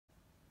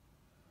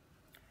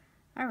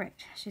All right,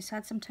 she's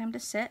had some time to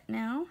sit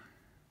now.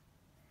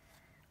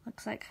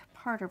 Looks like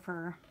part of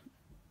her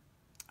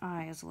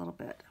eye is a little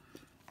bit,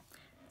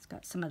 it's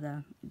got some of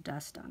the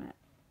dust on it.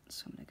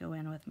 So I'm gonna go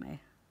in with my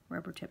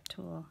rubber tip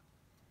tool,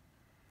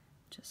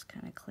 just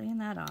kind of clean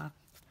that off.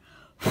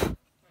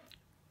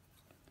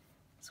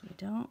 So we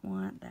don't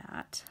want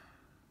that.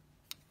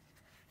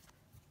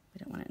 We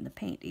don't want it in the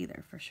paint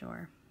either, for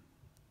sure.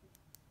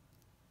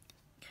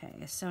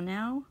 Okay, so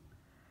now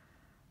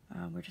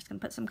we're just gonna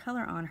put some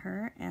color on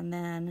her and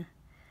then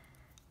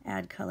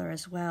add color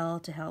as well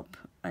to help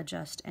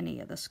adjust any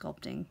of the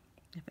sculpting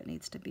if it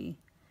needs to be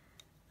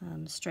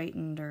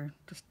straightened or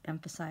just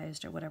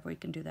emphasized or whatever. We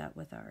can do that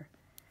with our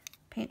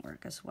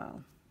paintwork as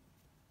well.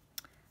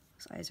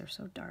 Those eyes are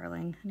so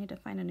darling. I need to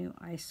find a new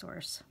eye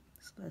source.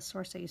 The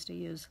source I used to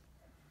use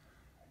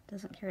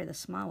doesn't carry the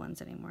small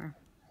ones anymore.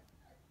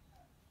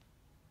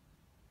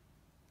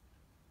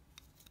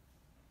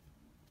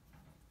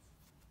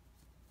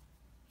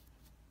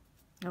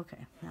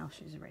 Okay, now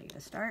she's ready to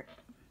start.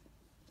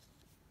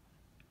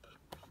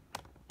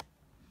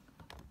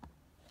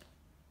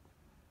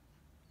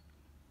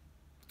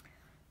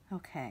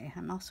 Okay,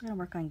 I'm also going to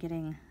work on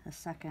getting a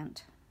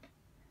second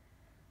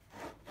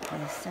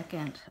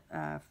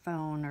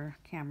phone or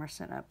camera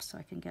set up so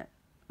I can get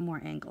more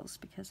angles,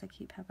 because I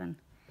keep having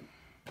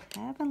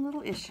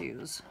little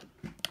issues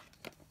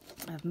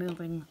of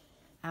moving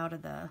out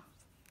of the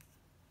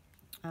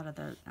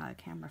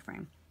camera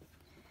frame.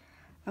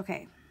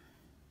 Okay,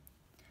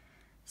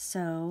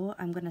 so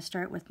I'm going to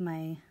start with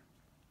my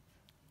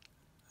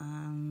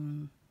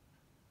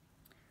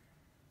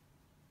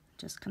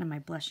just kind of my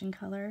blushing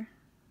color,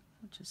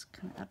 which is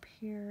kind of up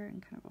here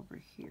and kind of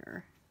over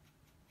here.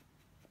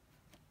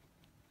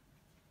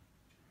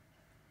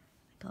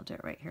 I think I'll do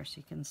it right here so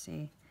you can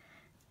see.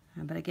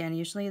 But again,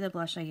 usually the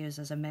blush I use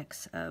is a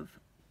mix of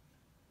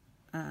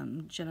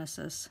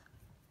Genesis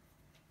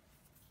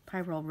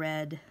Pyrrole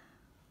Red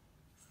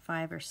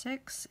 5 or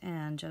 6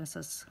 and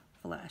Genesis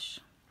Flesh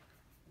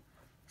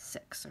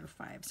 6 or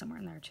 5, somewhere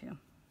in there too.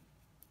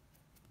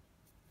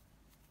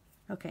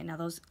 Okay, now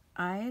those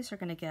eyes are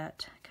going to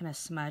get kind of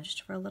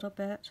smudged for a little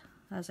bit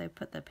as I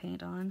put the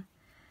paint on,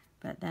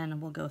 but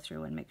then we'll go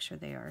through and make sure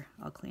they are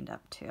all cleaned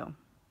up too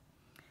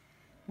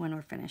when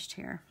we're finished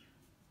here.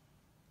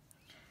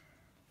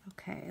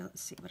 Okay,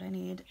 let's see what I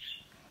need.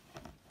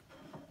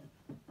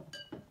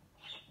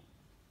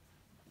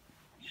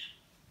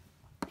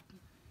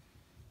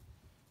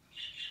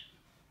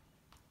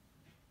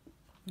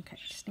 Okay,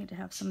 just need to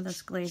have some of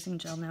this glazing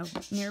gel now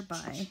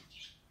nearby.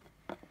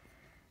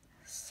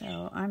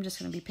 So I'm just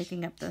going to be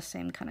picking up the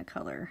same kind of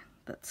color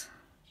that's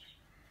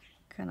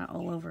kind of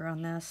all over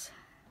on this.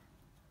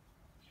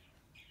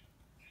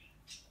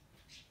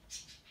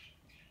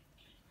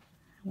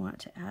 I want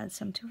to add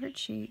some to her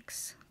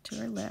cheeks, to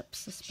her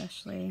lips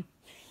especially,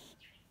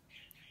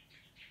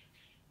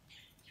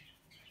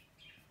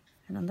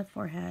 and on the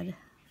forehead,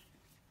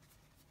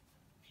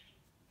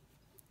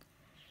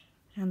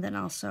 and then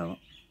also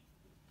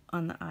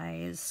on the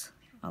eyes,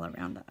 all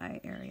around the eye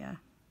area.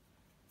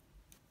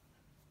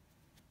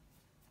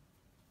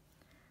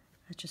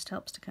 It just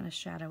helps to kind of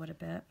shadow it a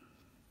bit.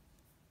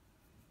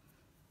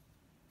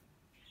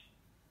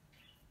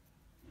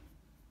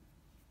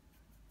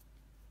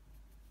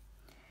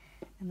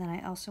 And then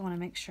I also want to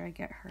make sure I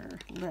get her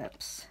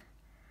lips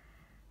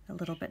a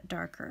little bit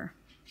darker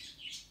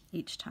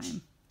each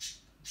time.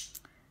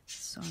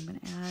 So I'm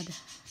going to add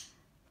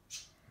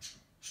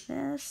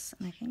this,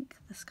 and I think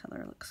this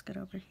color looks good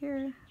over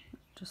here. It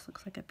just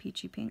looks like a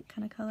peachy pink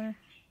kind of color.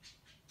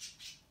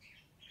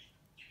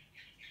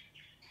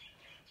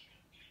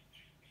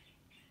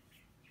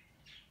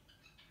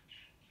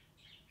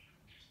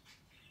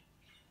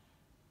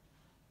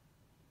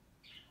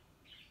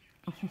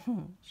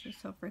 Oh, she's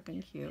so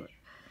freaking cute.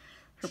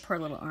 Her poor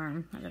little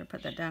arm. I gotta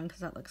put that down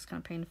because that looks kind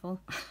of painful.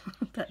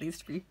 That needs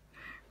to be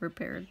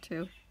repaired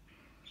too.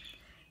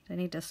 I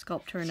need to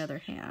sculpt her another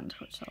hand,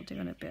 which I'll do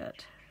in a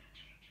bit.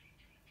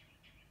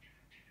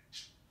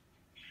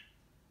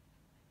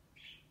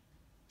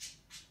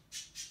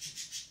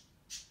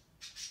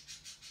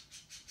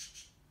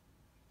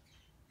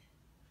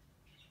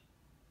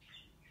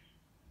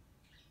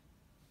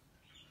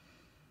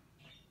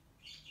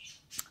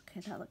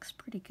 Okay, that looks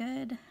pretty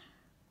good.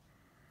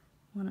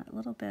 I want it a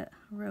little bit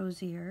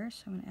rosier,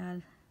 so I'm going to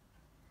add,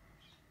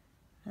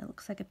 it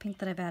looks like a pink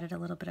that I've added a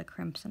little bit of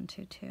crimson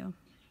to too.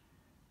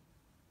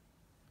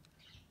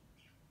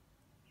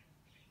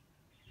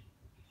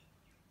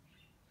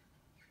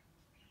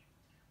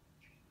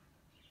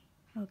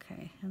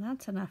 Okay, and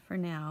that's enough for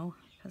now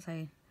because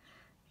I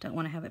don't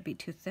want to have it be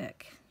too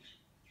thick.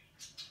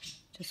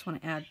 Just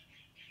want to add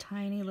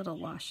tiny little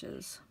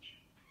washes.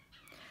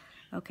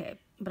 Okay,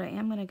 but I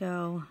am going to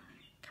go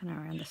kind of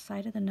around the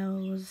side of the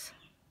nose,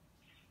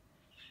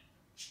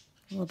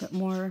 a little bit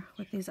more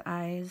with these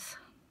eyes.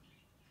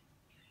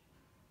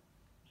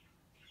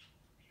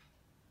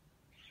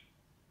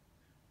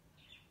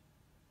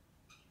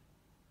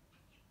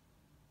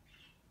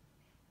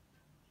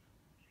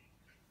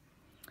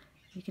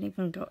 You can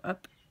even go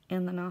up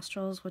in the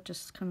nostrils with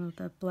just kind of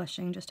the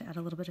blushing, just to add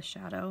a little bit of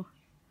shadow.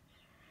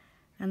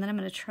 And then I'm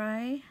going to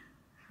try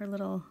her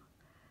little,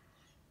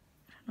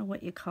 I don't know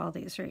what you call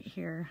these right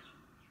here,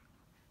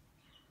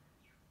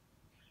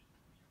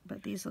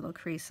 but these little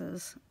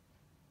creases.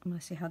 I'm going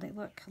to see how they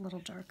look a little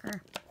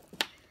darker,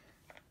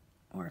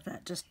 or if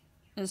that just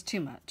is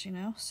too much, you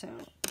know? So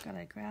I've got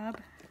to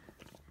grab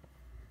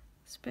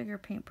this bigger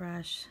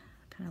paintbrush,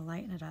 kind of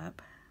lighten it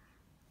up.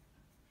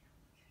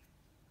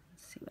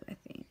 Let's see what I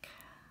think.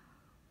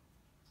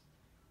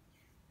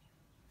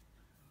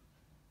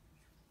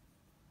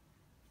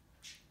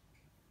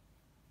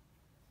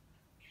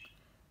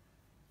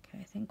 Okay,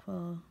 I think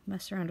we'll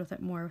mess around with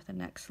it more with the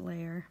next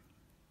layer.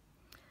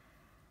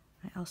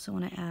 I also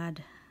want to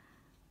add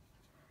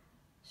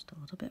just a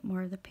little bit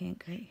more of the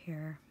pink right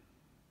here.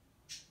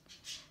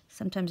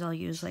 Sometimes I'll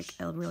use like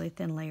a really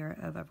thin layer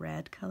of a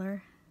red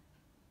color,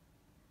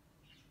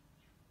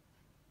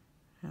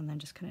 and then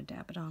just kind of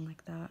dab it on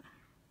like that.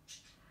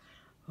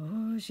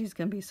 Oh, she's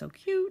gonna be so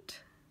cute.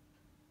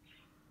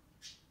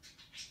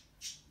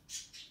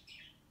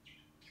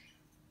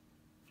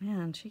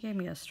 Man, she gave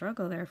me a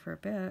struggle there for a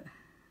bit.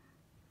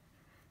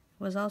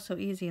 It was also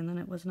easy, and then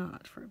it was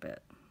not for a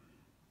bit.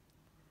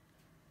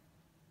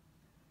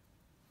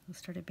 It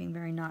started being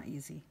very not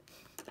easy.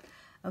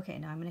 Okay,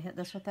 now I'm gonna hit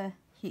this with a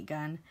heat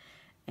gun,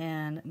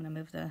 and I'm gonna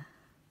move the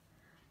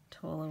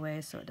tool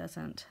away so it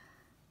doesn't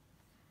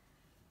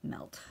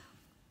melt.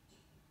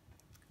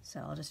 So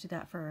I'll just do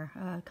that for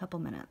a couple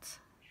minutes.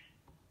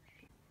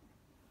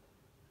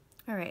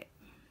 All right,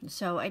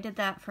 so I did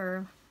that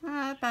for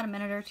about a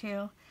minute or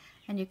two,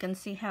 and you can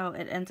see how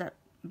it ends up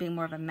being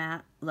more of a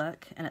matte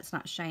look and it's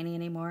not shiny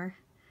anymore.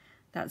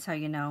 That's how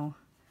you know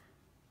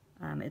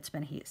it's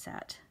been heat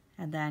set.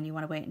 And then you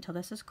want to wait until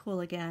this is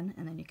cool again,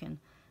 and then you can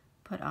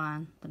put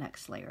on the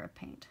next layer of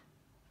paint.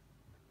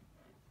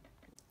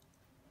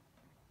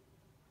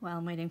 While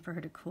I'm waiting for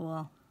her to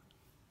cool,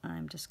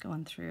 I'm just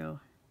going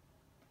through,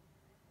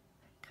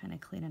 kind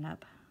of cleaning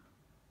up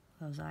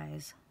those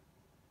eyes.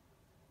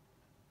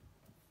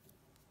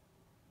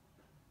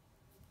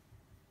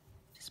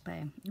 Just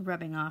by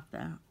rubbing off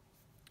the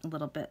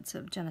little bits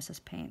of Genesis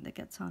paint that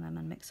gets on them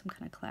and makes them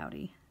kind of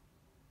cloudy.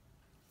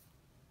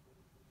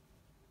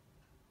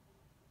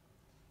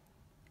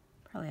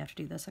 Probably have to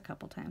do this a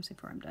couple times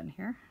before I'm done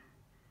here,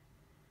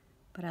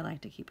 but I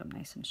like to keep them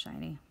nice and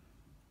shiny.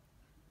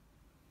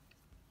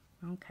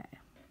 Okay.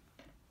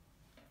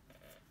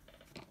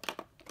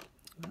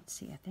 Let's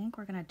see, I think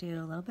we're gonna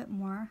do a little bit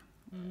more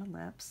on the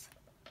lips.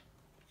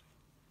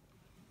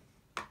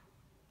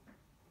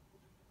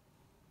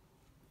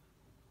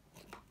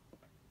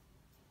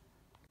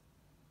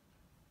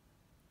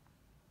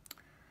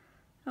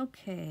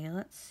 Okay,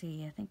 let's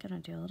see, I think I'm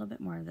gonna do a little bit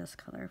more of this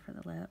color for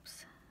the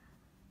lips.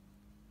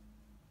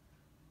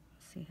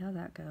 See how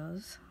that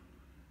goes.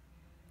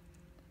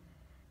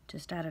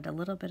 Just added a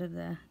little bit of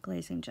the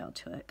glazing gel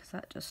to it because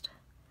that just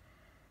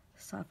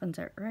softens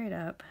it right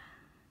up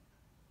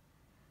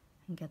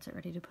and gets it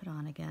ready to put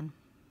on again.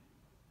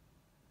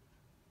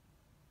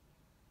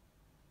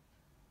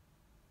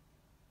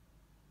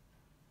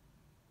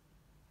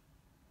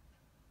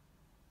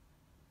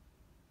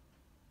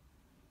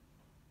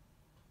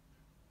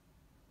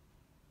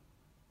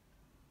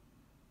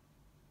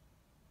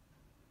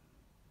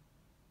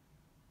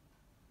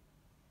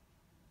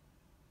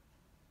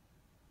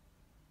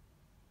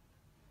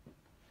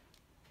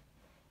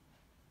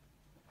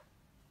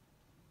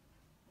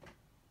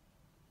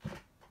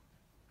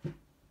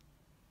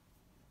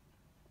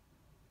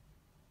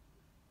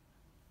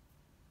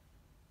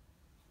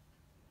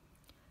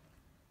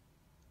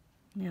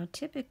 Now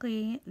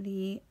typically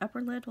the upper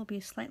lid will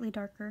be slightly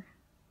darker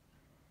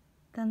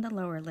than the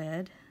lower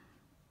lid,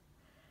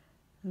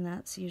 and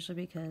that's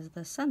usually because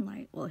the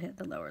sunlight will hit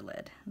the lower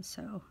lid, and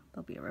so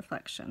there'll be a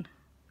reflection.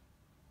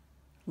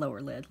 Lower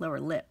lid, lower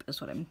lip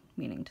is what I'm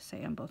meaning to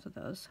say on both of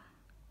those.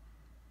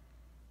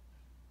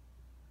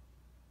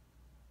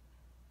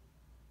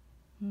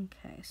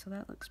 Okay, so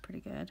that looks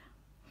pretty good.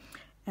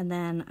 And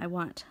then I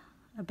want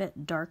a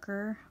bit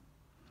darker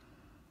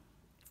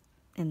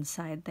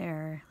inside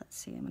there. Let's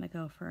see, I'm gonna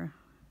go for,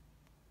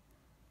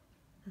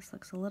 this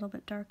looks a little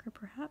bit darker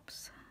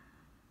perhaps.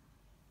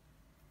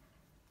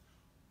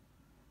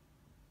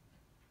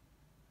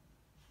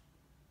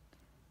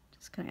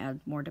 Just gonna add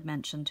more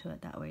dimension to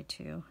it that way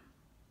too.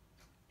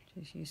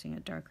 Just using a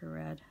darker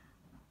red.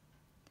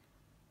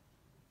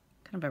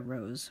 Kind of a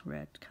rose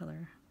red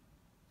color.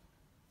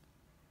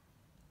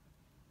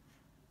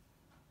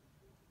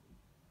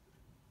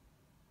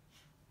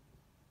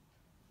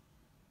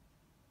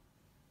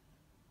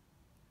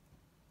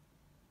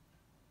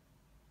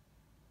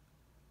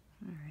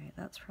 Alright,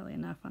 that's probably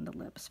enough on the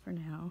lips for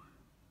now.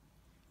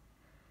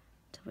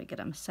 Till we get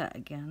them set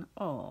again.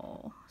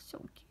 Oh,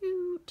 so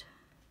cute.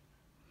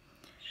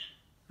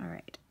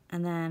 Alright,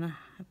 and then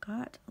I've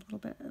got a little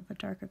bit of a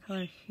darker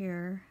color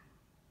here,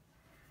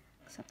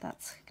 except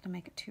that's going to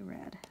make it too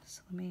red.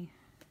 So let me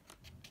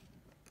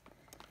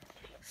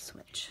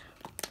switch.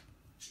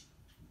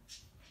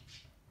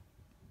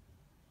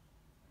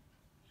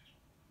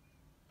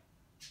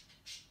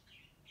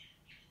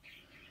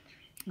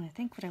 And I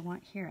think what I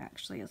want here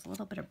actually is a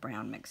little bit of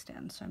brown mixed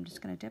in, so I'm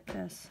just going to dip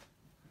this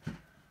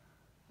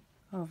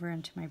over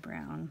into my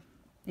brown,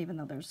 even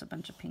though there's a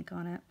bunch of pink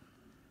on it.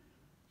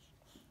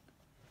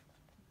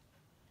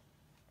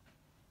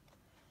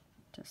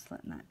 Just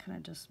letting that kind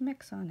of just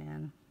mix on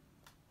in.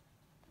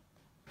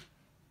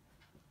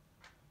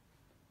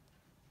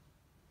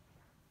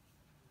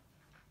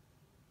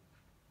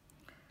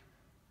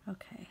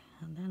 Okay,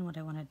 and then what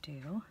I want to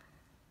do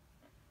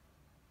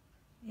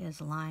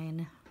is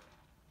line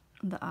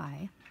the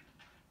eye.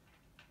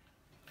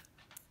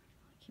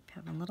 I keep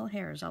having little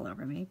hairs all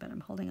over me, but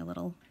I'm holding a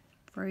little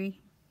furry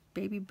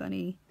baby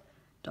bunny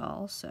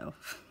doll, so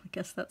I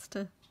guess that's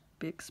to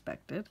be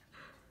expected.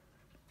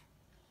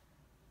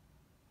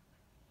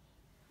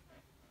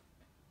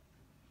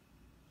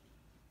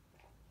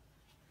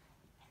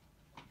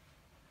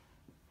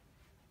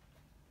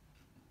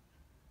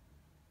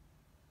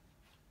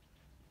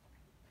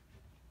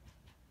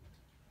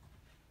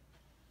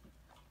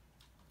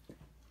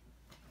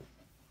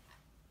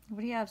 What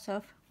do you have,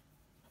 Soph?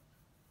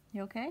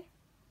 You okay?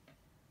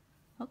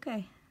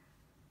 Okay.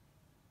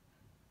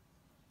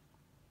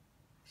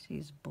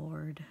 She's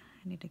bored.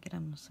 I need to get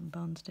him some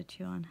bones to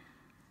chew on.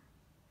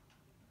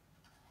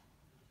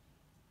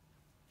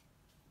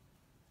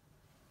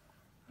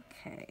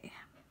 Okay.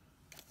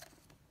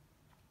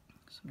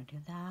 So I'm going to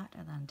do that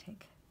and then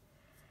take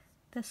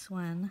this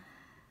one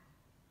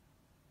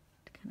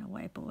to kind of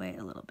wipe away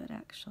a little bit,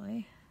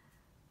 actually.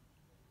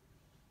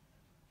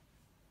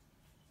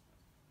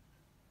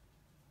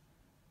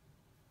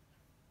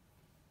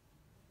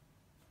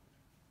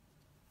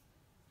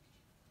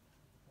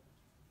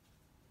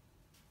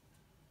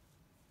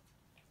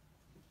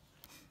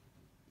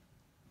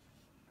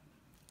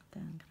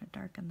 Then I'm going to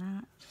darken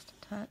that just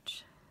a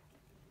touch.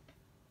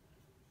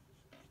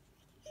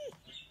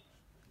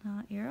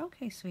 You're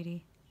okay,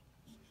 sweetie.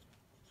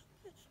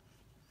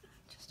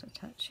 Just a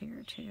touch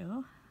here,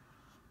 too.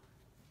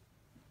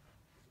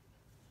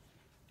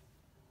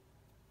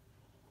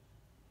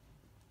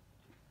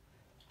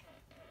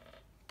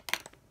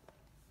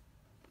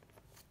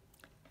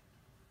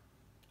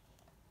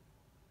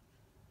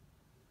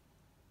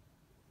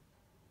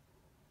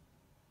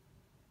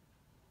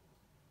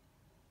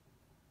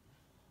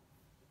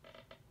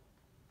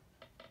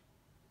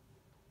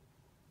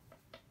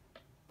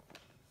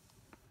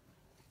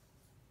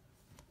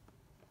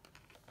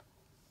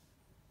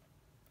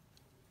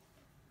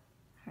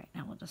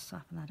 Now we'll just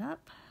soften that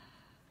up.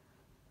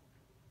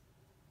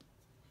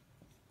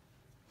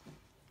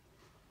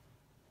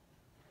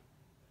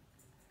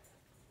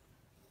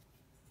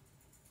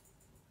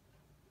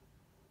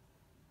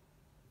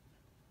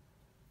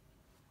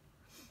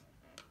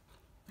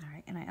 All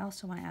right, and I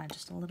also want to add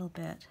just a little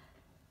bit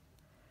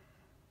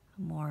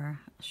more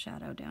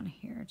shadow down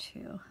here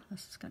too.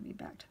 This is going to be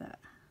back to that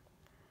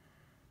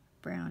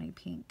brownie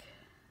pink.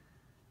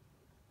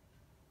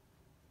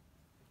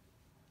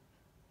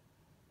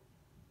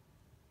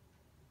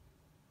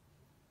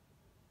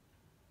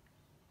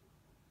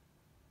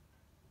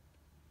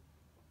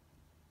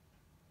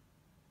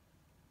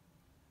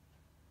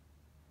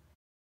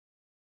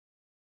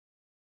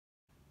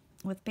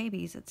 With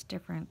babies, it's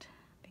different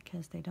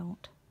because they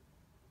don't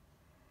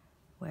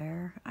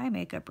wear eye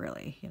makeup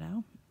really, you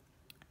know.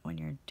 When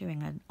you're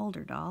doing an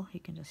older doll, you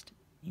can just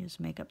use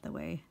makeup the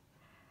way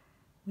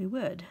we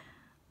would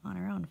on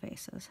our own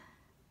faces.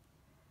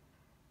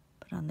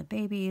 But on the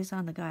babies,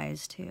 on the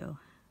guys too,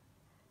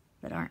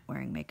 that aren't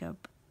wearing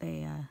makeup,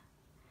 you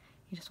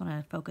just want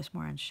to focus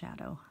more on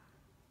shadow.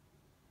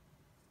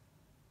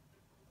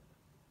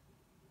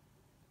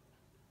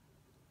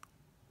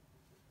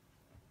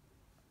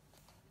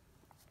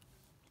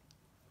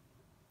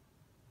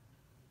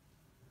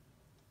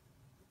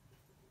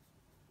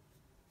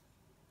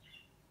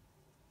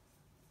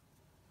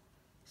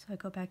 So I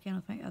go back in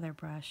with my other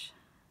brush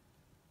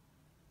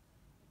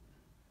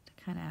to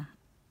kind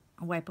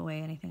of wipe away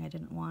anything I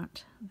didn't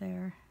want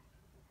there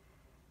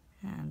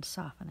and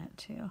soften it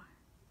too.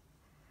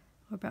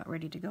 We're about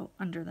ready to go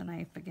under the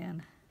knife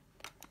again.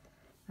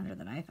 Under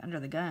the knife, under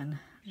the gun,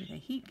 under the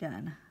heat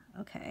gun.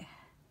 Okay.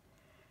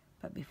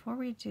 But before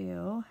we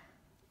do,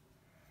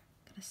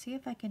 I'm gonna see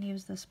if I can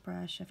use this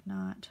brush. If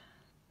not,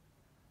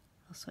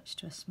 I'll switch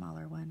to a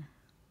smaller one.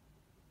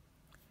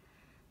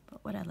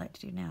 But what I'd like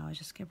to do now is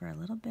just give her a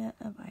little bit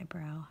of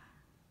eyebrow.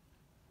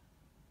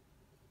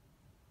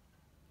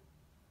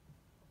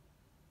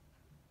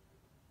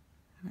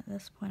 And at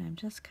this point, I'm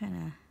just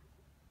kind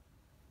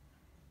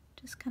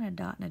of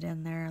dotting it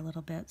in there a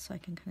little bit so I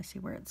can kind of see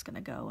where it's going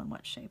to go and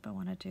what shape I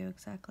want to do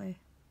exactly.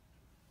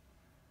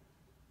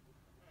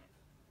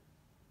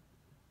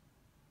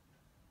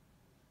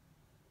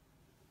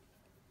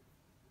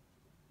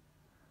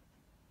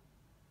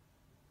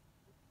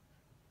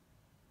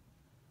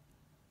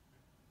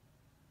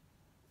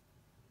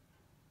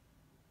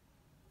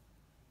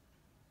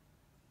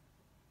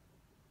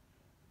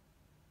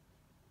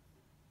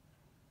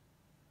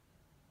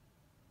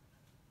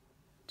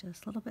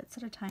 Just little bits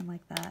at a time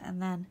like that,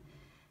 and then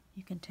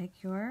you can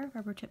take your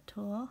rubber tip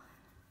tool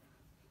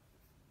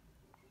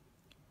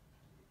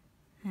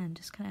And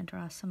just kind of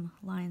draw some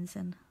lines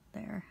in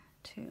there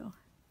too.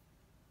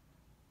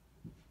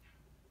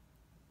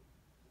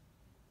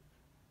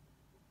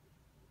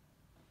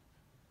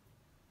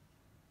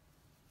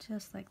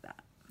 Just like that.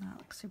 That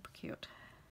looks super cute.